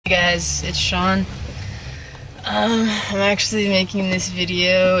Guys, it's Sean. I'm actually making this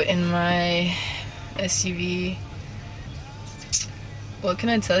video in my SUV. What can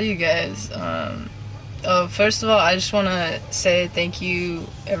I tell you guys? First of all, I just want to say thank you,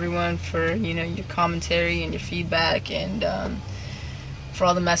 everyone, for your commentary and your feedback, and for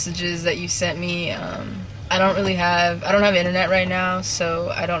all the messages that you sent me. I don't have internet right now,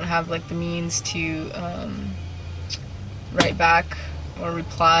 so I don't have like the means to write back or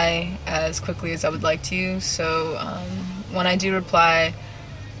reply as quickly as I would like to. So when I do reply,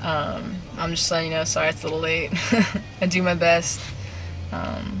 I'm just letting you know, sorry it's a little late. I do my best.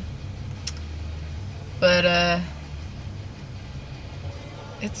 But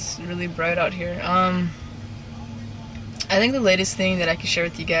it's really bright out here. I think the latest thing that I could share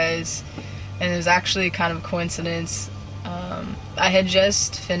with you guys, and it was actually kind of a coincidence, I had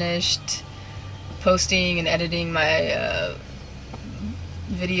just finished posting and editing my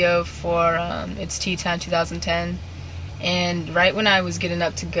video for It's Tea Time 2010, and right when I was getting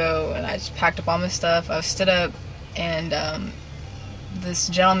up to go and I just packed up all my stuff, I stood up, and this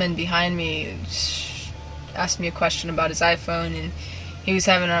gentleman behind me asked me a question about his iPhone, and he was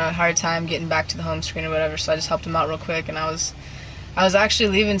having a hard time getting back to the home screen or whatever, so I just helped him out real quick. And I was actually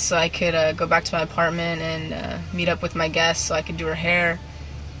leaving so I could go back to my apartment and meet up with my guest so I could do her hair.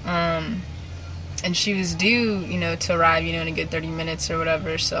 And she was due, to arrive, in a good 30 minutes or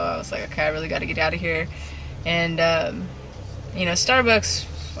whatever, so I was like, okay, I really got to get out of here. And, Starbucks,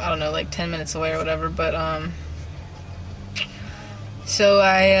 I don't know, like 10 minutes away or whatever, but, so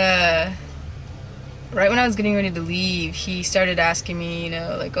right when I was getting ready to leave, he started asking me,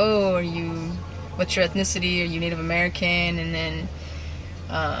 like, oh, what's your ethnicity? Are you Native American? And then,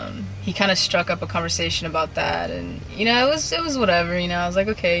 he kind of struck up a conversation about that, and it was whatever. I was like,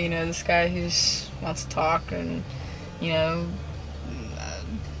 okay, this guy, he just wants to talk and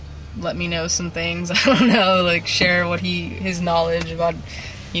let me know some things. I don't know, like share his knowledge about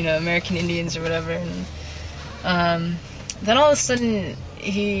American Indians or whatever. And then all of a sudden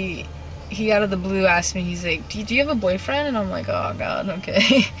he out of the blue asked me, he's like, do you have a boyfriend? And I'm like, oh god,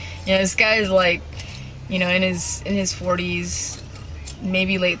 okay. This guy is like in his 40s,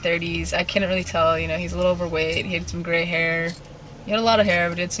 maybe late 30s. I can't really tell. He's a little overweight. He had some gray hair. He had a lot of hair,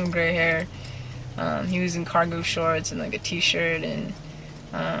 but he had some gray hair. He was in cargo shorts and like a t-shirt, and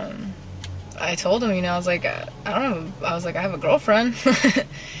I told him, I was like, I have a girlfriend.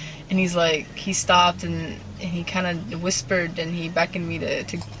 And he stopped, and he kind of whispered, and he beckoned me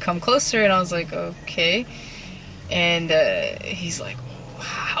to come closer, and I was like, okay. And he's like,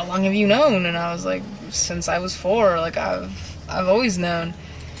 how long have you known? And I was like, since I was 4. Like I've always known.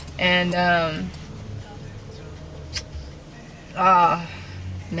 And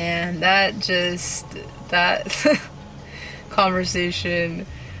man, that conversation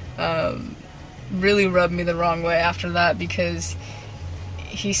really rubbed me the wrong way after that, because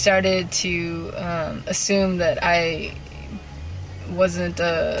he started to assume that I wasn't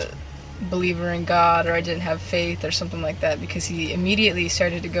a believer in God, or I didn't have faith or something like that, because he immediately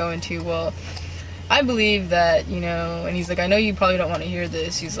started to go into, well, I believe that, and he's like, I know you probably don't want to hear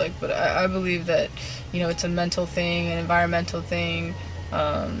this. He's like, but I believe that, it's a mental thing, an environmental thing.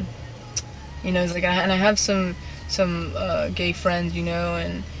 He's like, and I have some gay friends,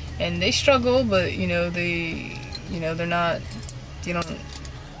 and they struggle, but, they're not, they don't,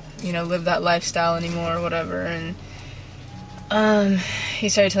 live that lifestyle anymore or whatever. And he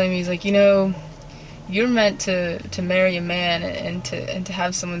started telling me, he's like, you're meant to marry a man and to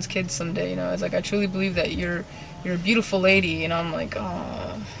have someone's kids someday. I was like, I truly believe that you're a beautiful lady. And I'm like,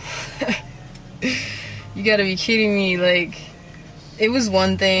 oh, you gotta be kidding me. Like, it was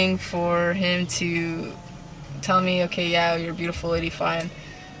one thing for him to tell me, okay, yeah, you're a beautiful lady, fine.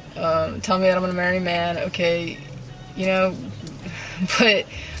 Tell me that I'm gonna marry a man, okay, but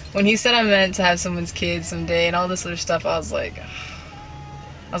when he said I meant to have someone's kids someday and all this other stuff, I was like,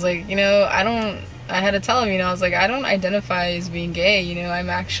 I had to tell him, I was like, I don't identify as being gay, I'm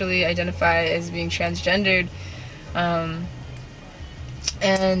actually identify as being transgendered.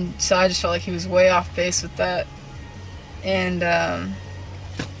 And so I just felt like he was way off base with that. And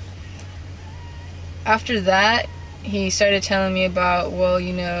after that, he started telling me about, well,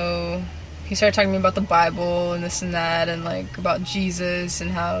 he started talking to me about the Bible and this and that, and like about Jesus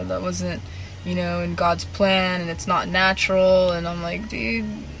and how that wasn't, in God's plan, and it's not natural. And I'm like, dude,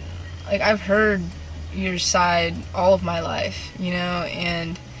 like, I've heard your side all of my life,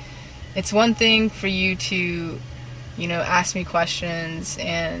 and it's one thing for you to, ask me questions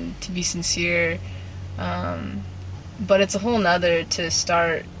and to be sincere, but it's a whole nother to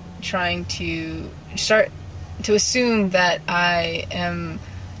start trying to assume that I am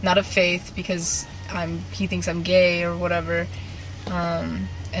not of faith, because he thinks I'm gay or whatever, and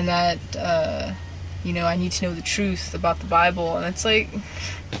that I need to know the truth about the Bible. And it's like,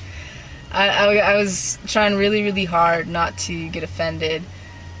 I was trying really, really hard not to get offended,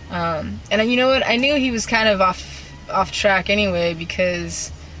 and you know what, I knew he was kind of off track anyway,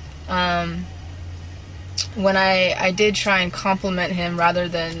 because when I did try and compliment him rather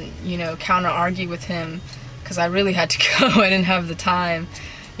than, counter argue with him, because I really had to go. I didn't have the time,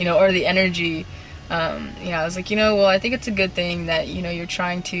 or the energy. I was like, well, I think it's a good thing that, you're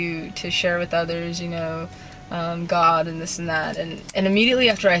trying to share with others, God and this and that. And immediately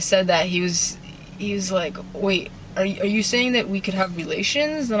after I said that, he was like, wait, are you saying that we could have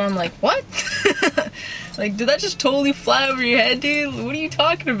relations? And I'm like, what? Like, did that just totally fly over your head, dude? What are you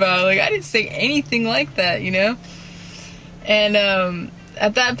talking about? Like, I didn't say anything like that, And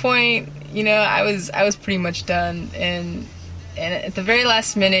at that point, I was pretty much done. And at the very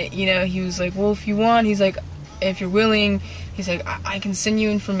last minute, he was like, well, if you want, he's like, if you're willing, he's like, I can send you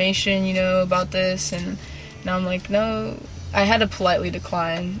information, about this. And I'm like, no. I had to politely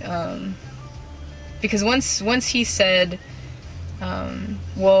decline, because once he said,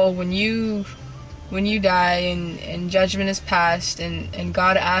 well, when you die and judgment is passed, and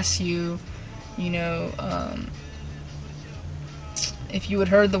God asks you, if you had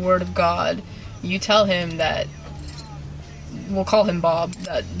heard the word of God, you tell him that, we'll call him Bob,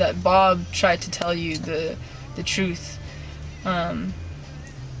 that Bob tried to tell you the truth. And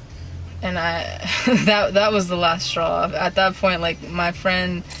that was the last straw. At that point, like, my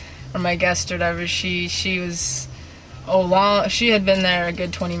friend or my guest or whatever, she was she had been there a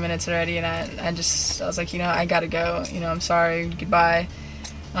good 20 minutes already, and I was like, I gotta go, I'm sorry, goodbye.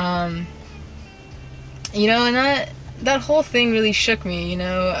 And that whole thing really shook me,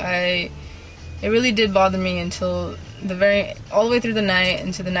 it really did bother me until all the way through the night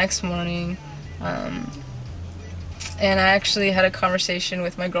into the next morning. And I actually had a conversation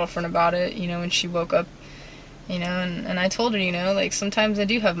with my girlfriend about it, when she woke up, and I told her, like, sometimes I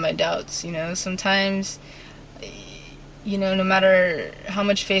do have my doubts, sometimes, no matter how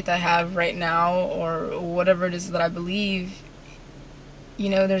much faith I have right now, or whatever it is that I believe,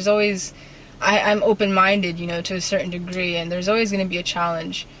 there's always, I'm open-minded, to a certain degree, and there's always going to be a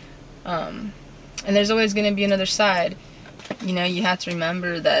challenge, and there's always going to be another side. You have to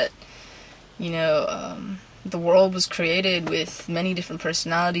remember that, the world was created with many different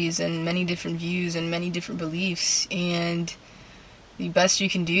personalities and many different views and many different beliefs, and the best you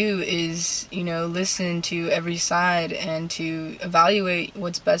can do is, listen to every side and to evaluate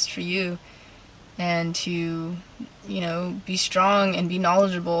what's best for you, and to, be strong and be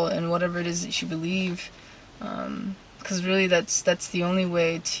knowledgeable in whatever it is that you believe, because really that's the only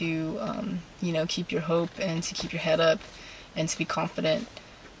way to, keep your hope and to keep your head up and to be confident.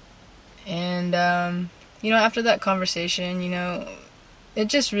 And, after that conversation, it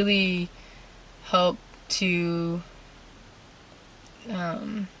just really helped to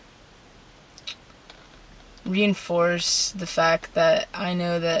reinforce the fact that I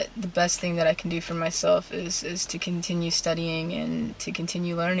know that the best thing that I can do for myself is to continue studying and to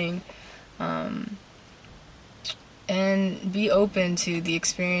continue learning, and be open to the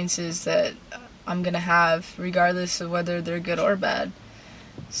experiences that I'm gonna have, regardless of whether they're good or bad.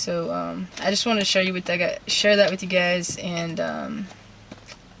 So I just wanted to share that with you guys, and I'll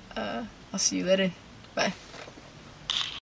see you later. Bye.